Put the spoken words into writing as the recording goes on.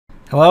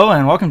Hello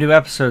and welcome to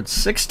episode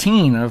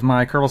 16 of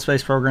my Kerbal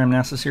Space Program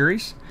NASA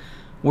series.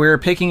 We're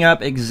picking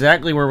up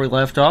exactly where we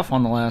left off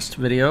on the last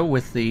video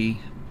with the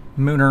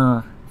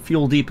Lunar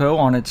Fuel Depot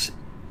on its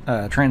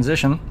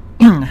transition.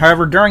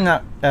 However, during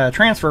that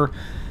transfer,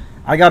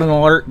 I got an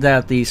alert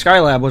that the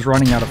Skylab was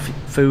running out of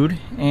food,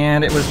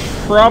 and it was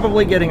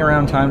probably getting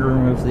around time to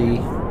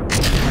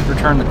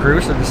return the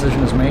crew, so the decision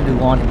was made to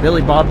launch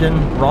Billy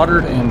Bobden,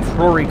 Roddard, and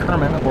Rory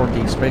Kerman aboard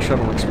the Space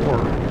Shuttle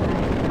Explorer.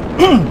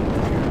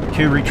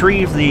 To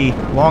retrieve the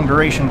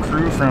long-duration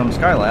crew from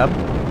Skylab.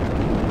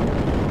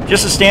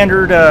 Just a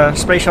standard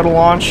space shuttle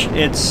launch.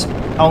 Its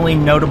only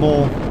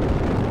notable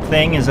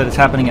thing is that it's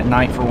happening at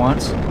night for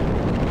once.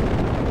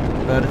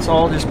 But it's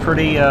all just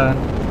pretty... I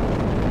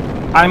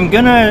am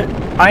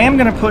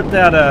gonna put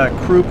that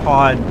crew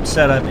pod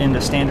setup into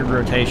standard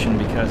rotation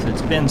because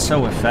it's been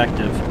so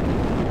effective.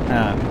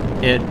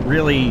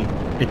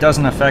 It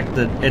doesn't affect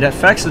it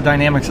affects the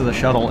dynamics of the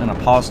shuttle in a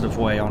positive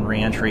way on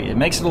re-entry. It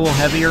makes it a little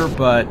heavier,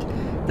 but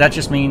that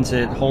just means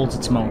it holds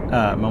its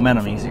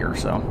momentum easier.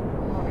 So,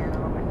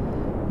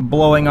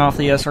 blowing off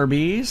the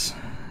SRBs,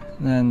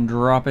 then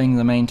dropping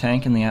the main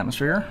tank in the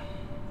atmosphere.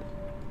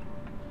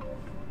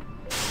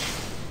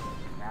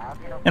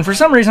 And for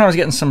some reason I was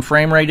getting some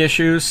frame rate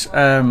issues.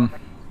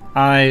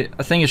 I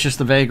think it's just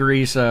the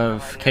vagaries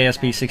of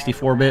KSP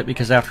 64-bit,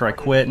 because after I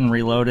quit and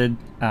reloaded,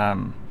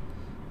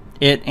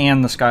 it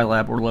and the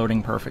Skylab were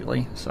loading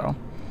perfectly. So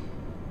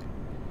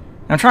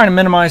I'm trying to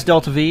minimize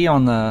delta V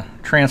on the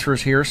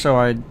transfers here, so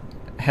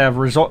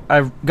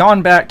I've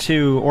gone back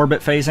to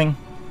orbit phasing,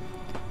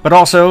 but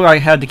also I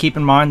had to keep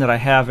in mind that I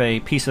have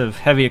a piece of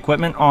heavy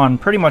equipment on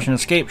pretty much an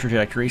escape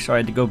trajectory, so I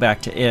had to go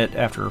back to it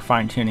after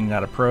fine-tuning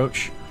that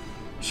approach,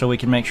 so we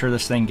can make sure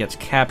this thing gets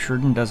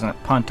captured and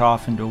doesn't punt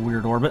off into a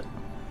weird orbit.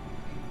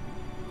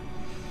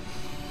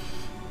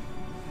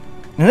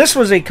 And this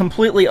was a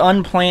completely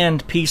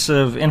unplanned piece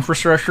of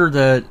infrastructure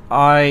that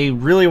I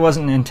really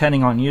wasn't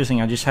intending on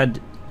using. I just had...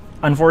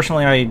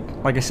 Unfortunately,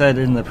 like I said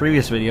in the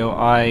previous video,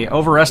 I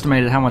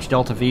overestimated how much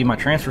delta V my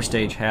transfer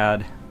stage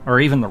had, or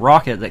even the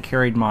rocket that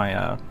carried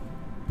my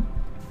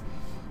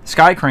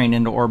Sky Crane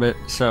into orbit,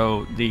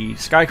 so the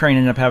Sky Crane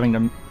ended up having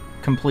to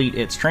complete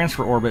its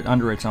transfer orbit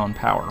under its own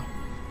power.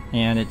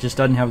 And it just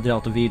doesn't have the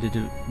delta V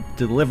to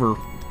deliver,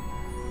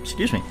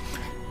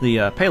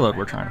 the payload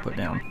we're trying to put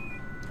down.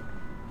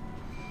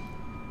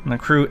 And the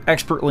crew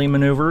expertly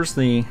maneuvers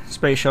the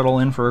space shuttle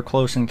in for a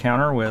close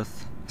encounter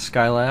with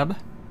Skylab.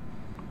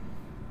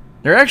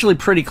 They're actually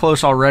pretty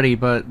close already,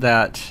 but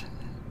that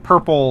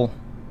purple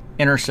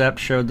intercept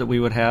showed that we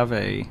would have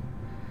a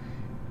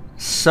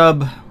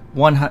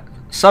sub-kilometer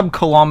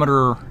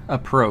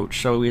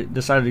approach, so we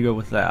decided to go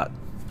with that.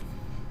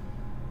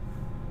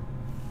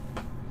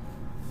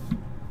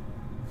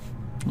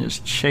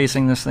 Just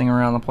chasing this thing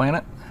around the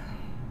planet.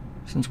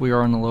 Since we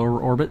are in the lower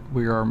orbit,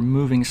 we are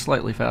moving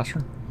slightly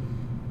faster.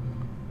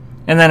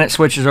 And then it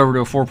switches over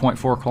to a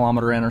 4.4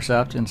 kilometer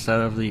intercept instead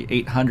of the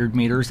 800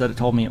 meters that it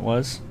told me it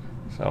was.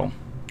 So,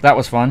 that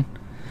was fun.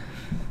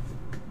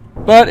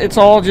 But it's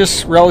all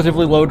just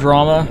relatively low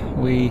drama.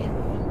 We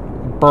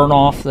burn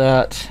off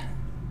that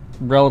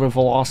relative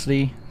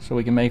velocity so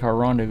we can make our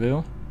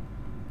rendezvous.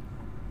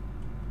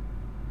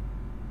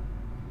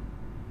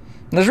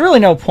 There's really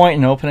no point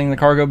in opening the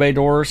cargo bay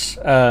doors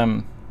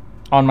on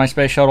my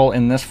space shuttle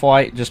in this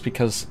flight, just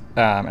because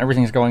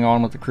everything's going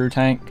on with the crew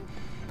tank.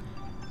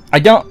 I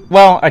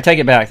take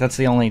it back. That's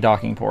the only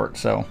docking port,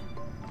 so...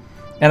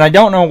 And I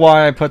don't know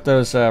why I put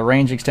those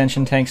range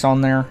extension tanks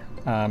on there.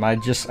 I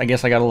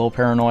guess I got a little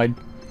paranoid.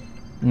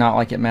 Not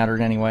like it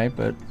mattered anyway,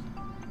 but...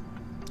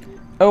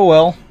 Oh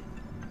well.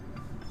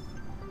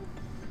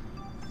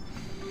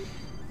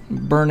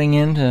 Burning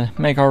in to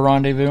make our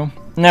rendezvous.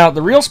 Now,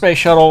 the real space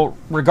shuttle,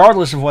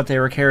 regardless of what they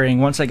were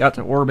carrying, once they got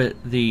to orbit,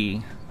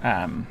 the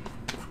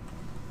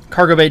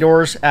cargo bay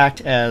doors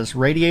acted as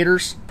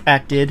radiators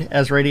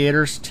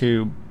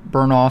to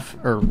burn off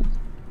or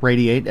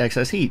radiate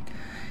excess heat.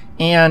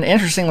 And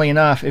interestingly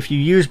enough, if you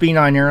use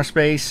B9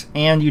 Aerospace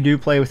and you do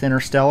play with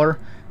Interstellar,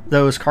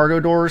 those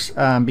cargo doors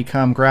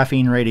become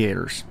graphene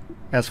radiators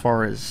as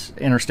far as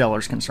Interstellar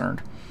is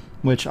concerned,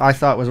 which I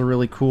thought was a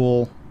really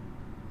cool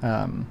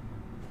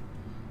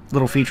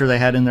little feature they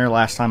had in there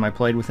last time I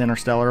played with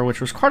Interstellar, which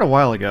was quite a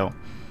while ago.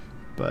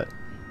 But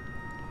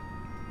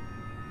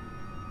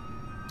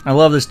I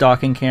love this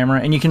docking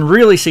camera, and you can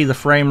really see the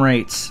frame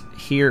rates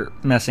here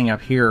messing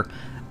up here.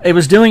 It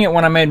was doing it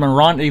when I made my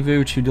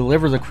rendezvous to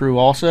deliver the crew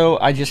also.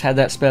 I just had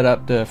that sped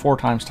up to 4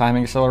 times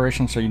timing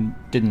acceleration, so you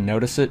didn't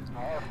notice it.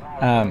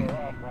 I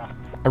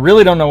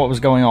really don't know what was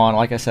going on.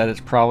 Like I said,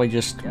 it's probably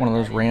just one of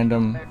those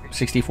random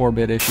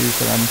 64-bit issues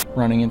that I'm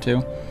running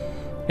into.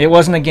 It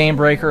wasn't a game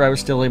breaker. I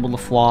was still able to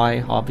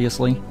fly,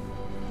 obviously.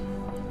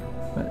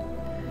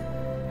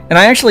 And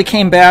I actually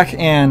came back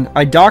and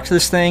I docked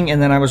this thing,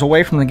 and then I was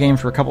away from the game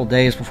for a couple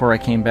days before I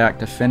came back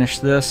to finish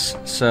this.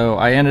 So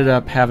I ended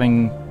up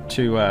having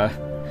to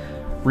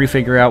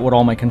refigure out what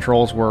all my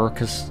controls were,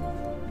 because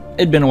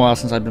it'd been a while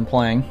since I'd been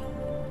playing.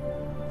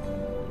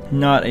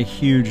 Not a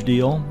huge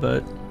deal,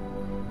 but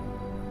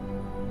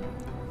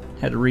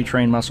Had to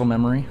retrain muscle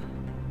memory.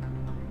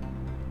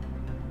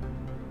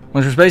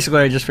 Which was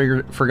basically, I just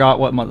forgot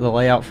what the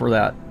layout for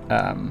that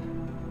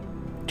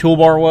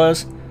toolbar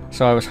was.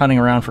 So I was hunting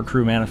around for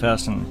crew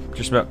manifest and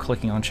just about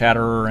clicking on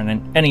Chatterer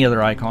and any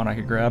other icon I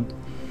could grab.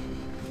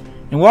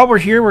 And while we're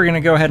here, we're going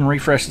to go ahead and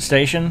refresh the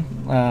station.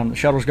 The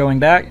shuttle's going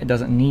back. It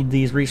doesn't need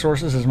these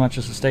resources as much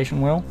as the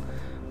station will.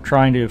 I'm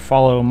trying to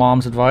follow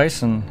Mom's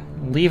advice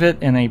and leave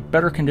it in a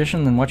better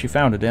condition than what you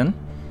found it in.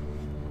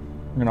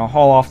 I'm going to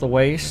haul off the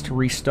waste,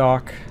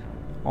 restock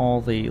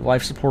all the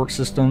life support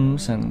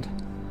systems, and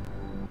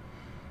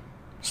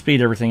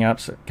speed everything up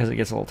because it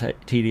gets a little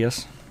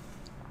tedious.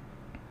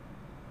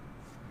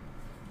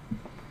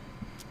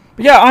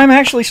 But yeah, I'm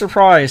actually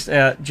surprised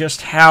at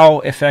just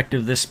how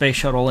effective this space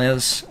shuttle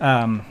is.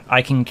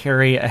 I can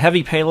carry a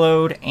heavy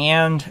payload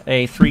and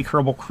a 3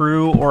 Kerbal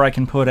crew, or I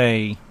can put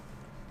a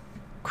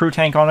crew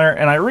tank on there.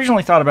 And I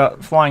originally thought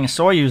about flying a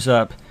Soyuz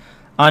up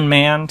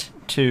unmanned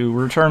to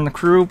return the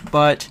crew,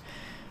 but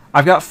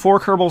I've got 4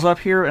 Kerbals up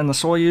here, and the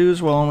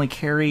Soyuz will only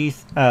carry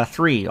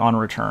 3 on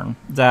return.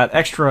 The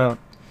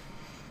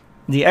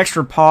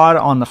extra pod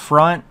on the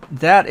front,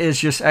 that is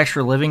just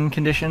extra living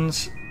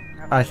conditions.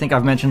 I think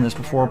I've mentioned this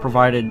before,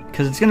 provided,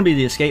 because it's going to be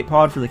the escape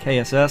pod for the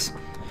KSS.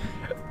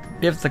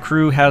 If the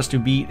crew has to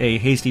beat a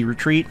hasty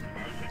retreat,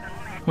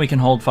 we can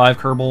hold 5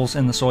 Kerbals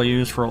in the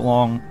Soyuz for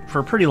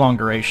a pretty long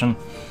duration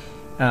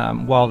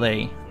while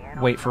they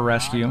wait for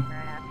rescue.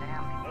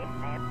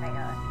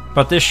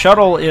 But this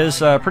shuttle is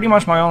pretty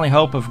much my only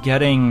hope of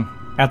getting,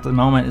 at the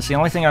moment, it's the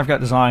only thing I've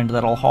got designed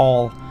that'll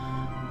haul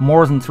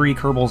more than 3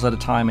 Kerbals at a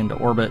time into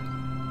orbit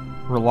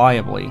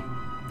reliably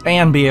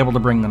and be able to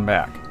bring them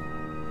back.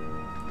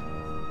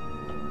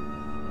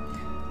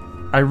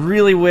 I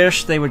really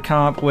wish they would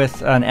come up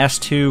with an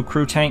S2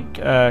 crew tank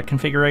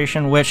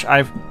configuration, which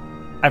I've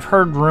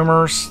heard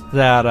rumors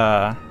that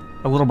a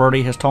little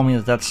birdie has told me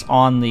that that's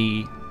on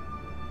the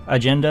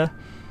agenda,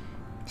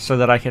 so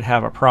that I could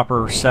have a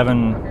proper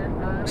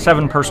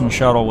seven-person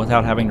shuttle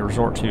without having to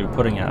resort to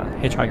putting a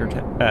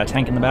hitchhiker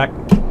tank in the back.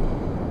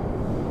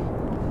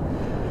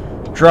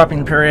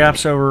 Dropping the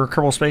periaps over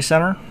Kerbal Space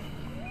Center.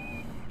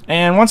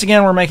 And once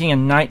again, we're making a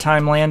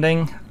nighttime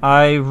landing.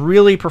 I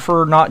really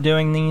prefer not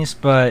doing these,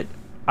 but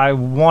I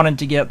wanted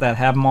to get that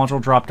HAB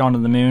module dropped onto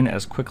the moon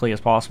as quickly as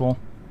possible.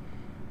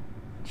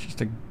 It's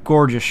just a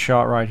gorgeous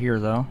shot right here,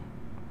 though.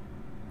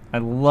 I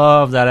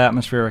love that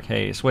atmospheric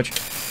haze, which,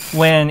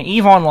 when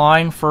EVE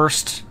Online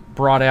first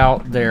brought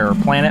out their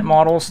planet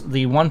models,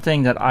 the one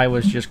thing that I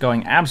was just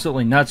going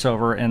absolutely nuts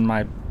over, and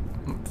my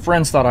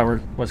friends thought I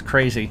was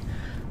crazy,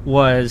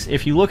 was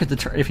if you look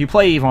at if you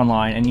play EVE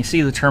Online and you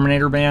see the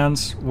Terminator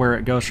bands where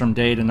it goes from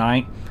day to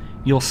night,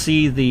 you'll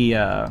see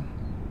the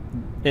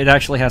it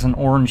actually has an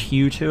orange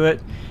hue to it.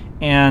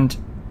 And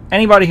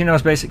anybody who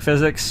knows basic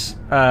physics,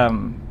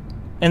 and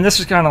this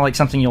is kind of like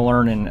something you'll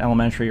learn in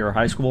elementary or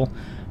high school,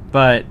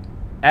 but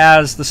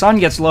as the sun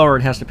gets lower,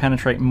 it has to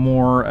penetrate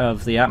more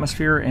of the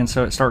atmosphere, and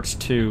so it starts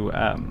to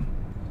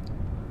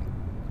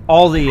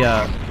all the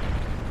oh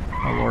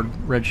lord,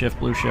 redshift,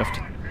 blue shift.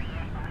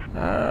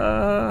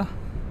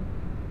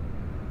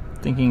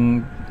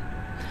 Thinking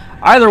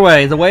either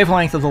way, the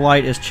wavelength of the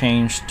light is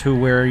changed to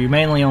where you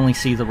mainly only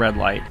see the red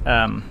light.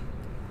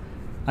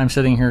 I'm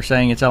sitting here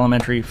saying it's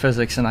elementary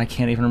physics, and I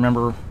can't even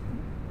remember.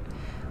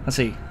 Let's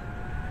see.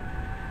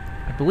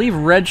 I believe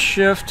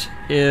redshift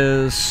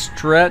is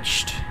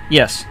stretched.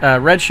 Yes,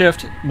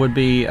 redshift would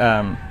be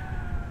the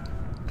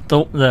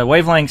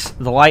wavelengths,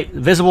 the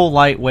visible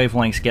light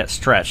wavelengths get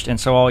stretched, and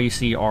so all you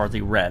see are the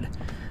red.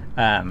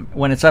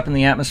 When it's up in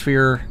the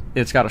atmosphere,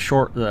 it's got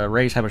the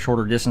rays have a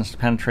shorter distance to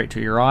penetrate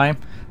to your eye,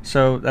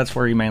 so that's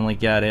where you mainly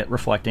get it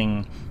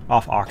reflecting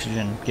off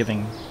oxygen,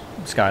 giving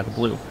the sky the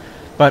blue.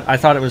 But I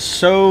thought it was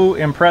so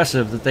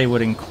impressive that they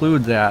would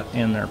include that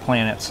in their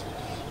planets,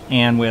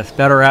 and with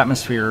better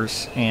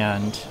atmospheres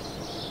and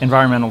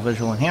environmental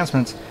visual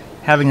enhancements,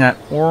 having that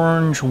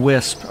orange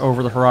wisp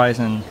over the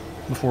horizon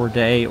before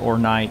day or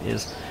night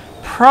is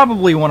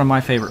probably one of my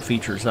favorite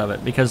features of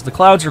it, because the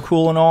clouds are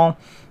cool and all,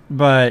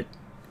 but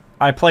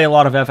I play a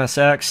lot of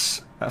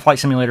FSX, Flight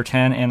Simulator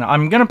 10, and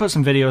I'm going to put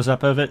some videos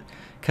up of it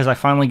because I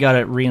finally got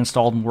it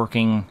reinstalled and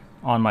working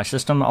on my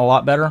system a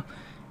lot better.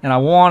 And I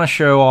want to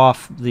show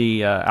off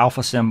the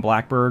Alpha Sim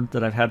Blackbird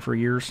that I've had for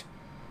years.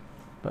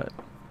 But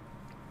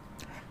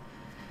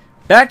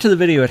back to the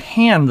video at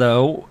hand,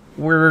 though,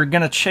 we're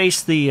going to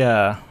chase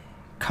the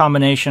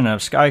combination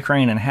of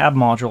Skycrane and HAB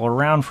module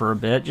around for a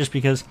bit, just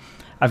because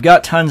I've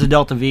got tons of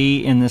Delta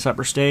V in this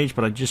upper stage,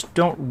 but I just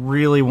don't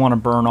really want to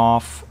burn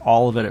off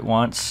all of it at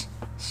once.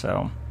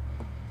 So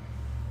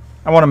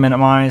I want to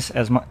minimize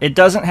as much. It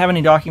doesn't have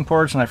any docking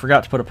ports, and I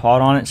forgot to put a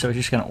pod on it, so it's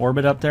just going to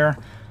orbit up there.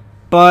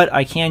 But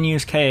I can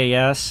use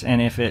KAS,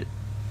 and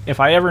if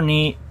I ever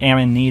am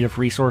in need of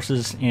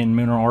resources in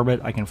lunar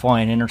orbit, I can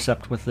fly an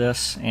intercept with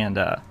this and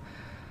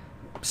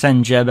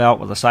send Jeb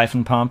out with a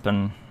siphon pump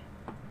and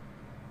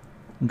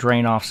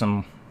drain off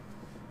some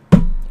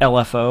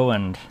LFO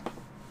and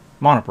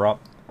monoprop.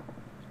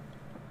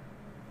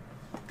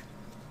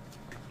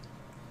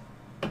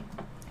 But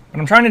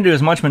I'm trying to do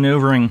as much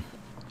maneuvering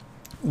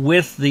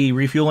with the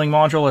refueling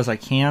module as I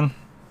can,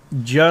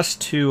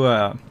 just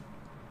to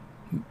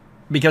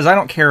because I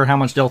don't care how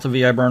much delta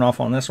V I burn off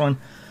on this one.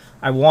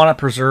 I want to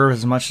preserve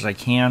as much as I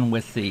can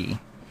with the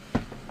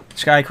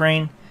Sky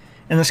Crane.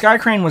 And the Sky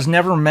Crane was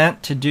never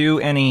meant to do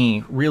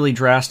any really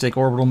drastic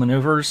orbital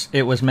maneuvers.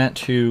 It was meant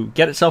to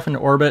get itself into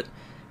orbit,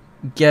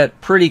 get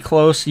pretty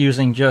close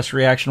using just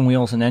reaction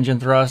wheels and engine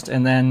thrust,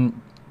 and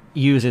then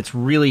use its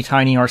really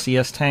tiny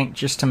RCS tank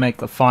just to make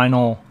the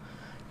final,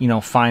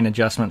 fine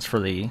adjustments for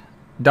the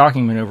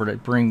docking maneuver to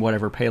bring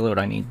whatever payload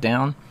I need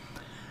down.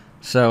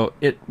 So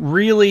it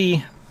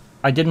really,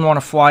 I didn't want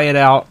to fly it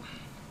out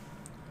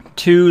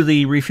to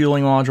the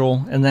refueling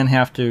module and then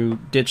have to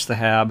ditch the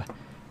hab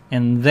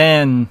and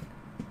then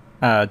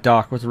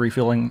dock with the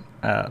refueling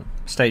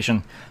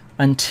station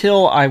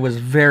until I was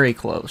very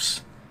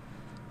close.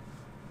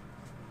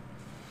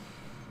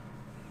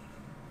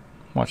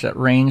 Watch that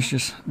range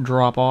just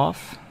drop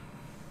off.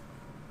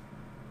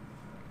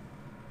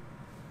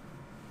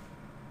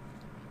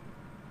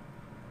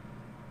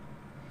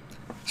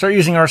 Start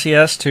using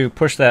RCS to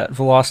push that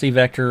velocity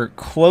vector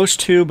close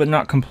to, but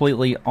not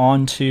completely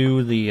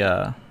onto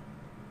the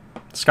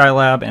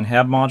Skylab and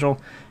HAB module,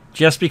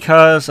 just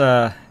because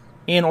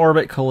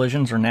in-orbit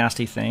collisions are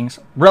nasty things.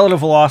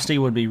 Relative velocity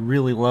would be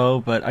really low,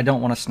 but I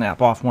don't want to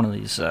snap off one of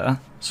these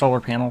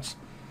solar panels.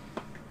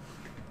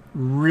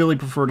 Really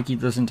prefer to keep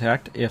those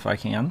intact if I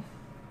can.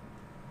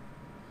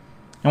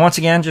 And once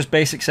again, just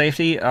basic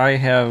safety, I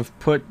have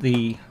put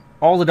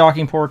all the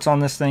docking ports on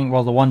this thing,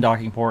 well, the one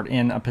docking port,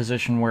 in a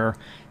position where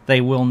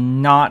they will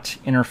not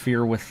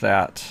interfere with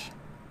that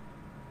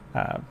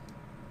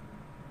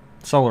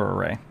solar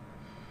array.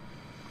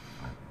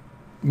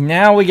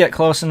 Now we get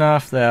close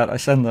enough that I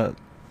send the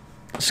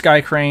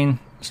Sky Crane,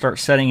 start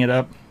setting it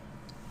up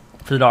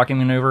for the docking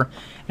maneuver,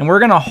 and we're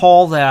going to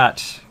haul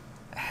that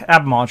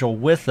HAB module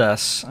with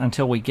us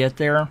until we get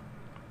there,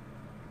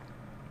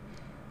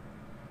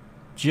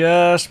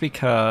 just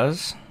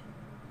because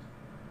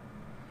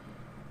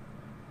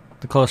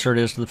the closer it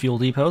is to the fuel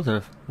depot,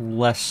 the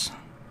less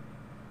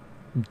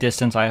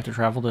distance I have to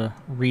travel to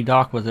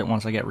redock with it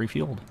once I get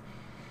refueled.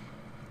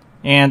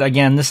 And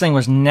again, this thing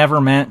was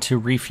never meant to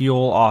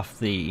refuel off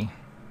that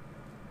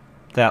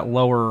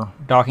lower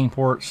docking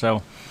port,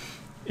 so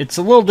it's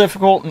a little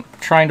difficult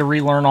trying to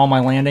relearn all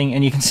my landing.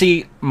 And you can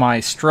see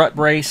my strut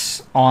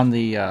brace on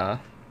the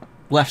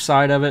left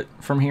side of it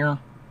from here,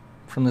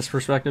 from this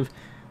perspective.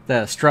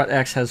 The strut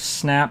X has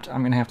snapped.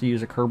 I'm going to have to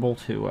use a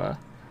Kerbal to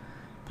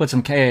put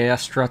some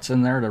KAS struts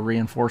in there to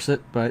reinforce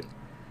it, but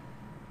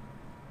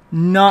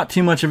not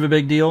too much of a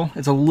big deal.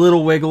 It's a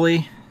little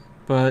wiggly,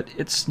 but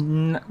it's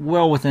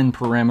well within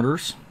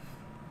parameters.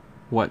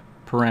 What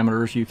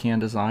parameters you can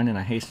design in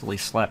a hastily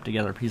slapped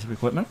together piece of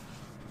equipment.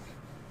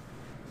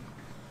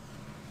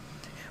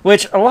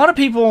 Which a lot of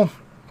people,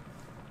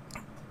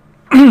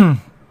 one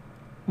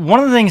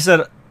of the things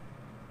that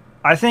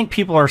I think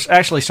people are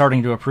actually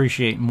starting to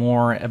appreciate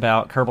more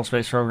about Kerbal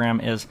Space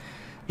Program is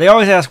they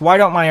always ask, why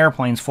don't my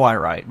airplanes fly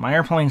right? My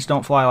airplanes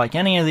don't fly like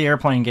any of the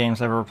airplane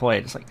games I've ever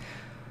played. It's like,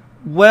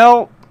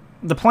 well,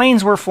 the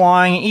planes we're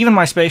flying, even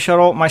my space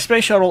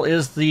shuttle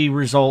is the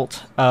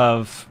result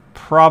of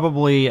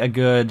probably a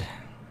good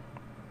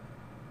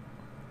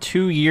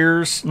 2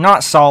 years,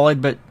 not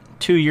solid, but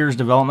 2 years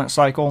development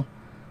cycle.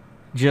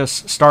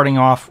 Just starting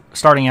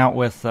out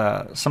with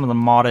some of the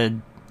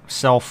modded,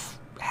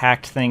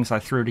 self-hacked things I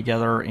threw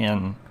together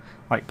in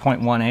like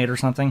 0.18 or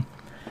something.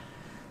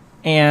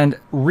 And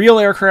real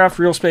aircraft,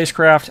 real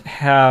spacecraft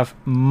have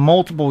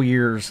multiple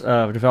years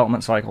of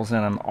development cycles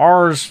in them.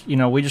 Ours,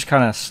 we just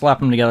kind of slap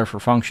them together for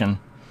function.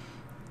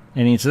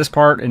 It needs this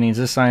part, it needs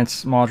this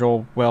science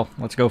module, well,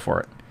 let's go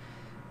for it.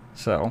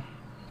 So,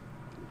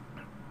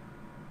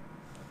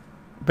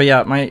 but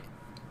yeah,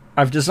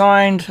 I've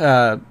designed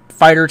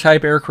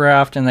fighter-type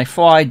aircraft, and they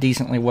fly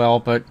decently well,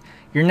 but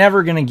you're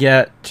never going to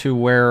get to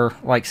where,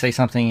 like, say,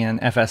 something in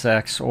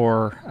FSX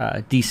or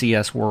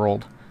DCS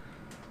World.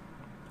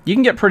 You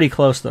can get pretty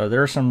close, though.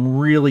 There are some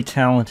really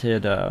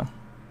talented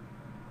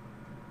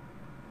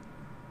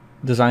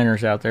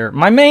designers out there.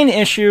 My main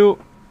issue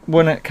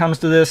when it comes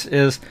to this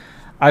is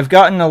I've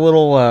gotten a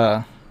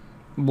little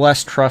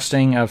less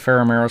trusting of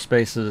Ferrum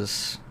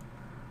Aerospace's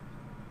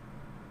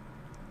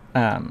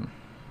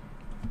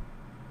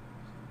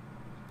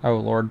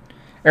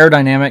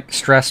aerodynamic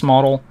stress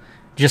model,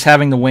 just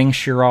having the wings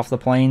shear off the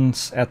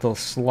planes at the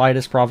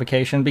slightest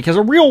provocation, because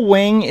a real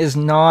wing is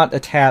not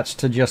attached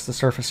to just the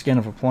surface skin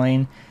of a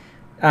plane.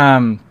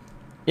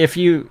 If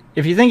you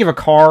think of a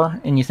car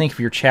and you think of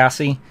your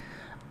chassis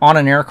on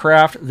an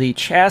aircraft, the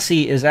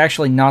chassis is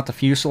actually not the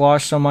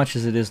fuselage so much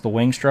as it is the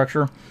wing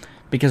structure,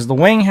 because the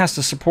wing has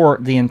to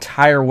support the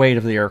entire weight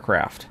of the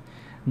aircraft.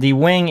 The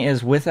wing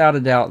is without a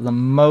doubt the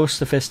most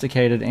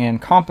sophisticated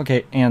and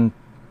complicated and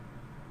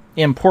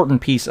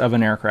important piece of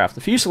an aircraft.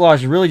 The fuselage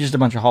is really just a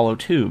bunch of hollow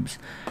tubes,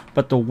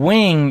 but the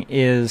wing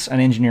is an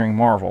engineering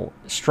marvel.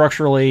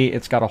 Structurally,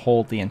 it's got to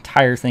hold the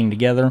entire thing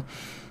together,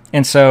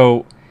 and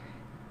so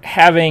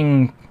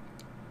having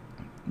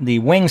the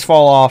wings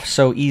fall off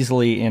so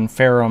easily in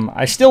Ferrum.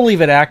 I still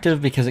leave it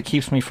active because it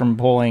keeps me from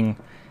pulling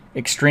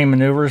extreme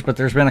maneuvers, but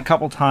there's been a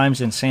couple times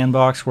in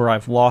Sandbox where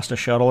I've lost a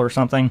shuttle or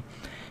something,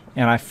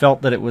 and I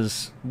felt that it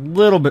was a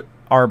little bit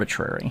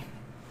arbitrary.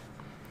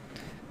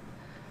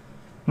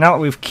 Now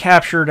that we've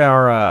captured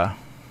our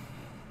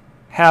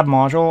HAB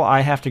module, I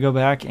have to go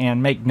back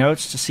and make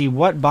notes to see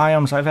what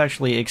biomes I've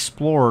actually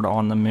explored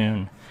on the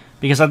moon.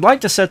 Because I'd like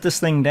to set this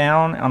thing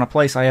down on a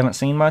place I haven't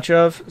seen much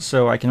of,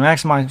 so I can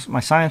maximize my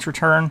science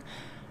return,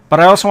 but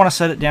I also want to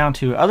set it down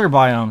to other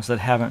biomes that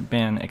haven't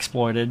been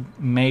exploited,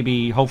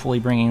 maybe hopefully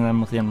bringing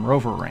them within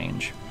rover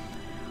range.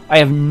 I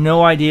have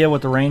no idea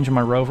what the range of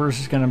my rovers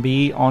is going to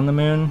be on the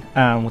moon.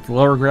 With the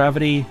lower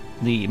gravity,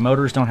 the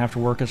motors don't have to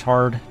work as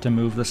hard to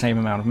move the same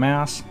amount of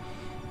mass,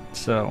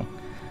 so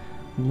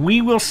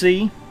we will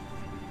see.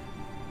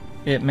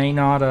 It may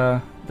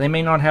not, they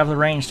may not have the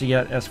range to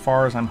get as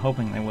far as I'm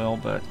hoping they will,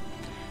 but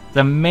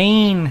the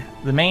main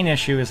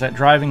issue is that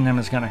driving them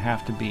is going to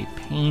have to be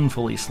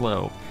painfully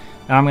slow.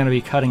 And I'm going to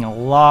be cutting a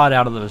lot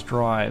out of those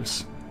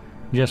drives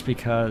just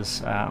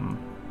because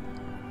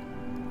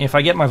if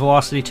I get my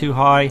velocity too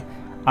high,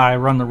 I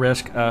run the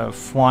risk of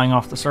flying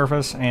off the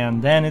surface,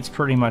 and then it's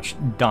pretty much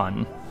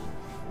done.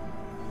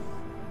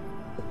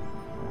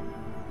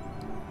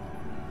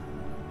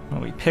 When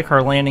we pick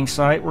our landing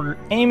site, we're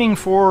aiming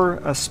for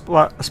a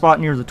spot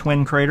near the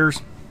twin craters.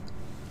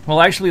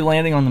 Well, actually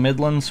landing on the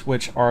Midlands,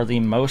 which are the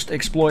most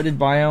exploited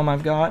biome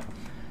I've got.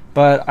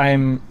 But I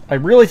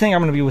really think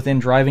I'm going to be within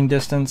driving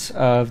distance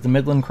of the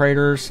Midland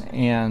craters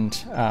and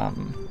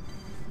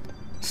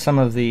some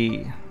of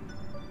the,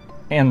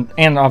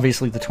 and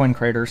obviously the twin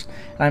craters.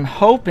 And I'm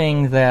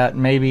hoping that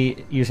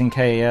maybe using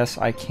KAS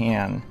I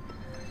can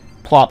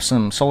plop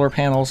some solar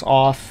panels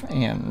off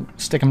and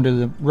stick them to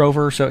the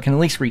rover so it can at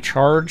least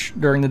recharge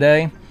during the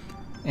day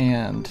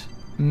and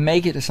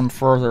make it to some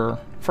further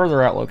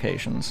out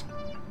locations.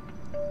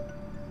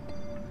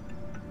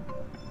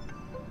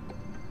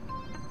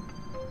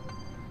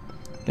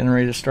 Getting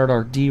ready to start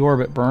our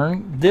deorbit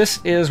burn.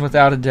 This is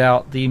without a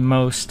doubt the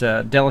most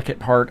delicate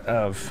part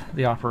of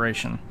the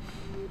operation.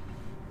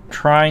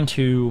 Trying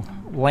to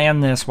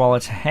land this while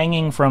it's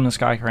hanging from the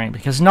sky crane,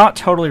 because it's not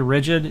totally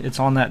rigid. It's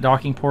on that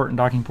docking port, and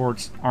docking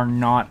ports are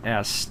not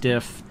as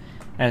stiff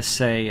as,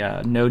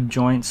 say, node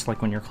joints,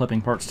 like when you're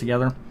clipping parts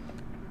together.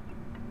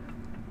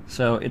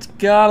 So it's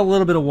got a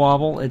little bit of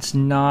wobble. It's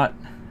not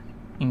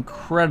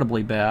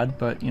incredibly bad,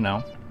 but, you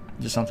know,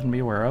 just something to be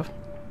aware of.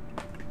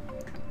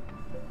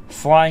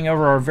 Flying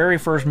over our very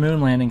first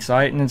moon landing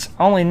site, and it's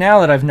only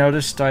now that I've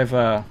noticed I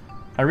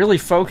really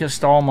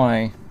focused all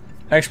my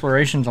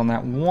explorations on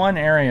that one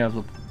area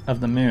of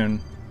the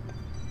moon.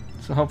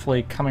 So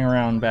hopefully coming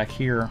around back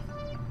here.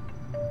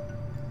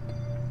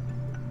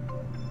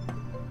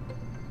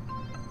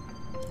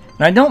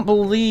 And I don't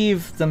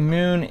believe the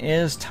moon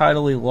is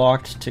tidally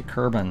locked to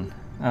Kerbin.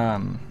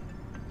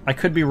 I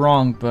could be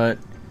wrong, but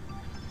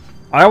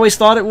I always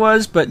thought it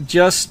was, but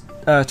just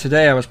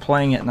today I was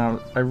playing it and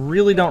I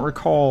really don't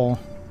recall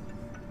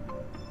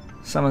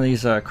some of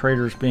these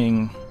craters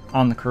being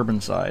on the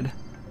Kerbin side.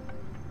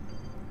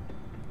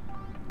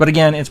 But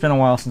again, it's been a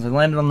while since I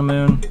landed on the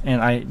moon,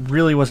 and I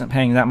really wasn't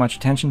paying that much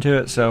attention to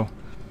it, so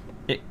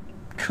it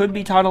could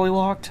be tidally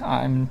locked.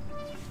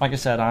 Like I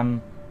said,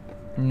 I'm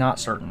not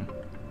certain.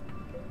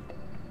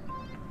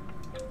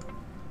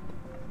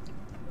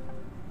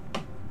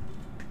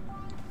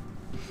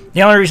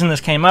 The only reason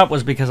this came up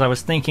was because I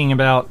was thinking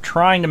about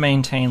trying to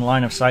maintain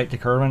line of sight to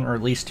Kerbin, or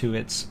at least to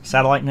its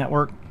satellite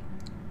network,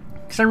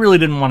 because I really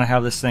didn't want to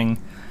have this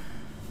thing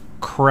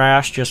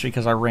crash just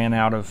because I ran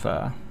out of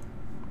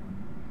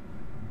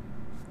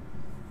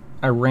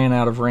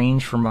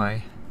range for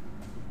my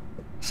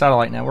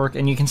satellite network.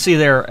 And you can see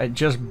there, it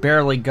just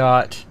barely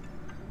got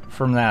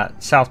from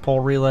that South Pole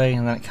relay,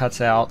 and then it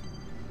cuts out.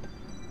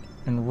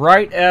 And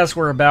right as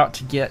we're about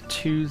to get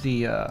to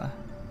the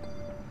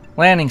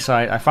landing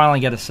site, I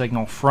finally get a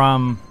signal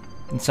from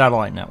the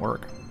satellite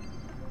network.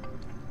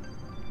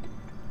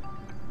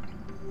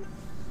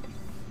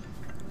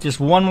 Just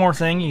one more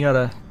thing you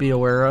gotta be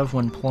aware of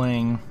when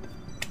playing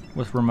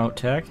with remote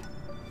tech.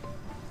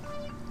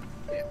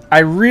 I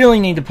really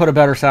need to put a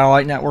better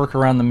satellite network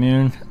around the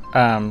moon.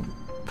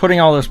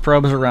 Putting all those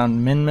probes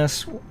around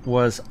Minmus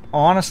was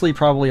honestly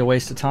probably a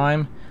waste of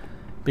time,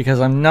 because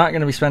I'm not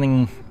going to be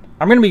spending...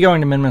 I'm going to be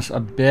going to Minmus a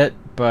bit,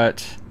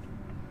 but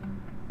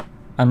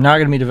I'm not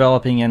going to be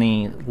developing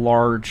any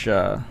large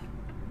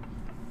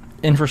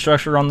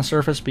infrastructure on the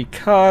surface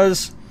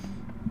because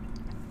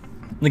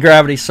the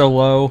gravity's so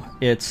low.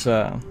 It's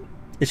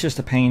just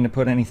a pain to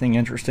put anything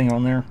interesting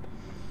on there.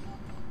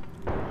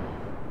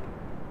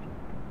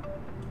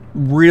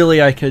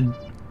 Really, I could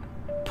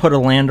put a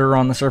lander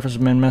on the surface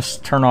of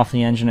Minmus, turn off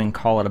the engine, and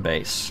call it a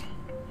base.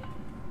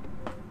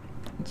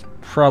 It's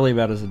probably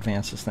about as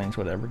advanced as things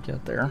would ever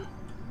get there.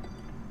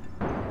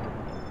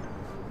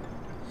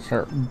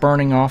 Start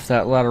burning off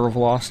that lateral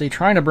velocity,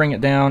 trying to bring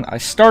it down. I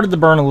started the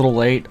burn a little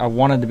late. I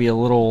wanted to be a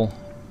little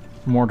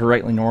more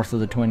directly north of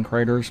the twin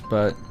craters,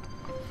 but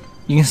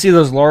you can see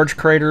those large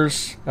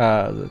craters,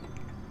 the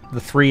the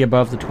 3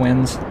 above the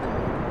twins,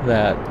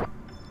 that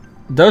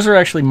those are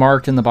actually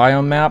marked in the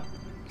biome map,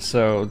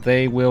 so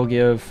they will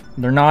give,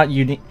 they're not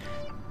unique,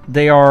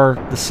 they are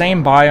the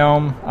same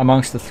biome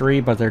amongst the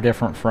 3, but they're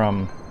different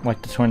from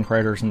like the twin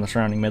craters and the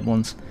surrounding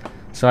midlands.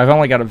 So I've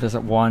only got to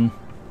visit 1,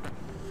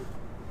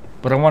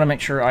 but I want to make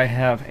sure I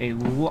have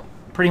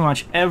pretty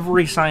much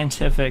every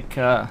scientific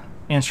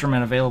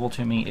instrument available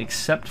to me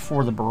except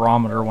for the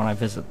barometer when I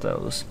visit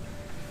those.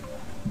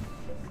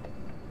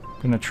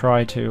 I'm gonna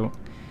try to,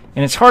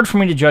 and it's hard for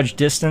me to judge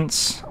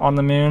distance on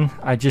the moon.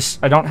 I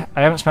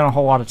haven't spent a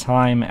whole lot of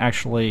time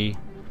actually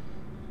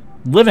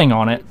living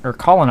on it or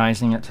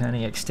colonizing it to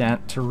any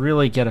extent to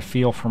really get a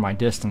feel for my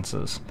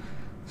distances.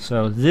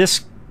 So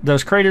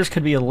those craters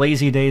could be a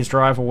lazy day's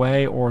drive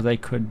away, or they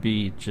could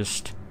be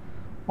just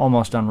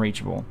almost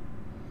unreachable.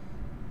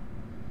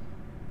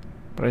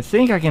 But I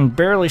think I can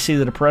barely see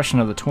the depression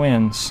of the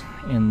twins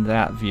in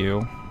that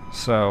view,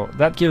 so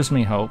that gives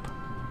me hope.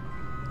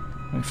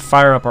 We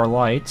fire up our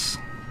lights.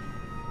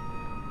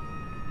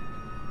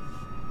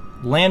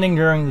 Landing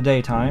during the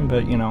daytime,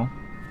 but you know,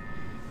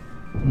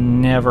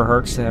 never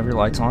hurts to have your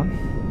lights on.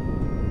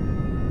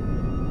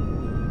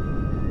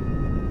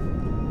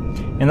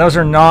 And those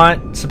are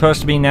not supposed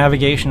to be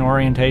navigation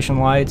orientation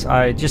lights.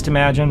 I just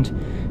imagined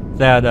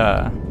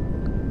that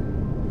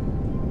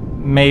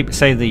maybe,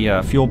 say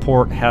the fuel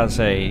port has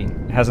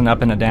an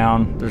up and a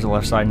down, there's a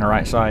left side and a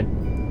right side.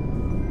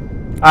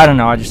 I don't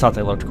know, I just thought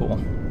they looked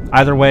cool.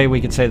 Either way, we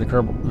could say the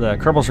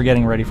Kerbals are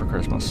getting ready for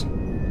Christmas.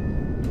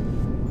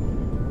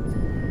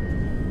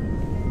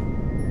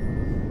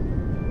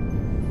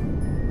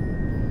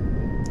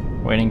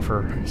 Waiting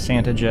for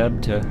Santa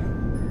Jeb to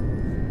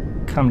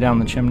come down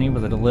the chimney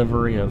with a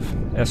delivery of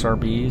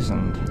SRBs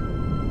and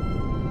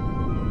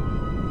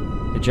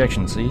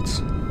ejection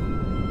seats.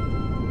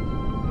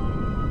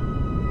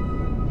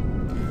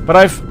 But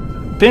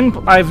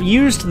I've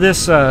used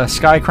this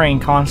sky crane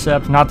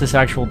concept, not this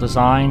actual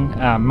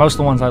design. Most of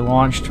the ones I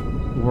launched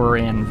were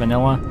in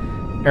vanilla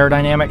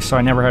aerodynamics, so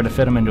I never had to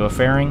fit them into a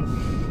fairing.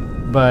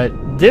 But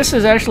this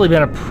has actually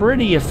been a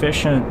pretty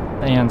efficient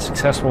and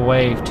successful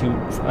way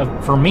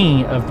for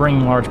me of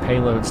bringing large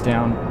payloads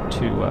down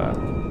to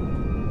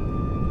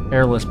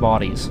airless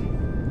bodies.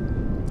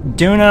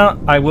 Duna,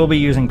 I will be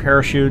using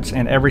parachutes,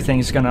 and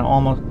everything's going to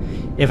almost...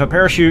 If a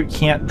parachute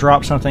can't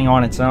drop something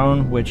on its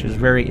own, which is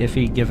very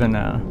iffy given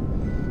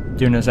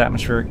Duna's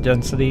atmospheric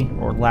density,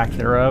 or lack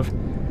thereof,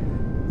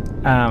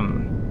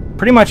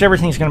 pretty much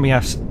everything's going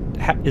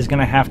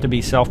to have to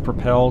be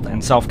self-propelled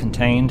and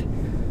self-contained.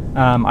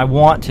 I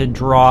want to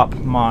drop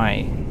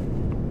my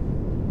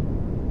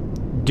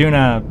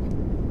Duna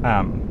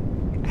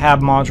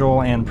HAB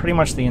module and pretty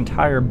much the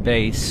entire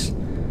base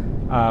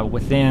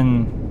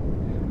within...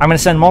 I'm going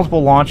to send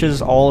multiple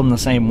launches all in the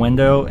same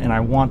window, and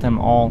I want them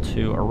all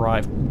to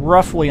arrive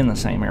roughly in the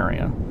same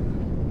area.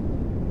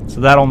 So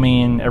that'll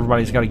mean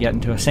everybody's got to get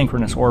into a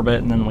synchronous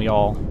orbit, and then we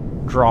all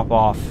drop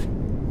off.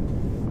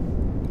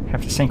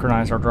 Have to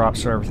synchronize our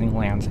drops so everything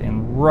lands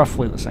in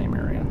roughly the same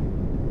area.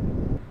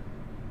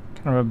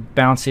 Kind of a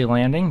bouncy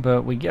landing,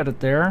 but we get it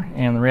there,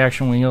 and the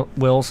reaction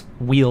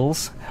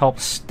wheels help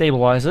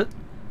stabilize it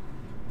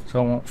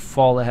so it won't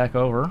fall the heck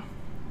over.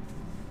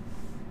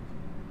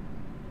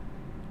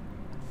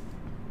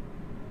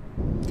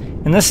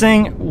 And this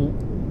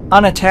thing,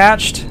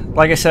 unattached,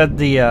 like I said,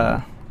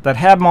 that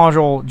HAB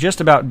module just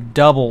about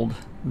doubled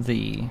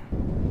the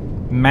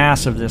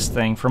mass of this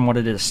thing from what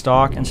it is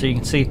stock, and so you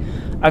can see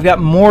I've got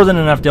more than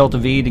enough delta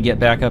V to get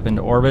back up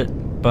into orbit,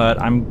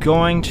 but I'm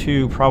going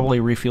to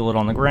probably refuel it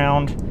on the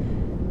ground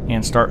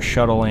and start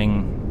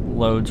shuttling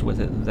loads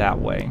with it that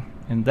way.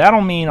 And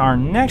that'll mean our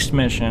next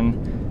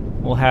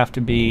mission will have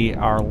to be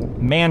our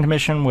manned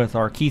mission with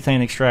our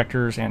kethane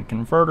extractors and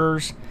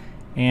converters,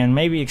 and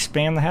maybe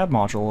expand the HAB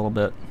module a little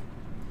bit.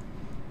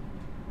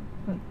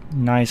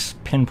 Nice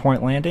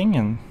pinpoint landing,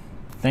 and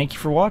thank you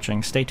for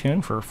watching. Stay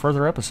tuned for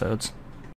further episodes.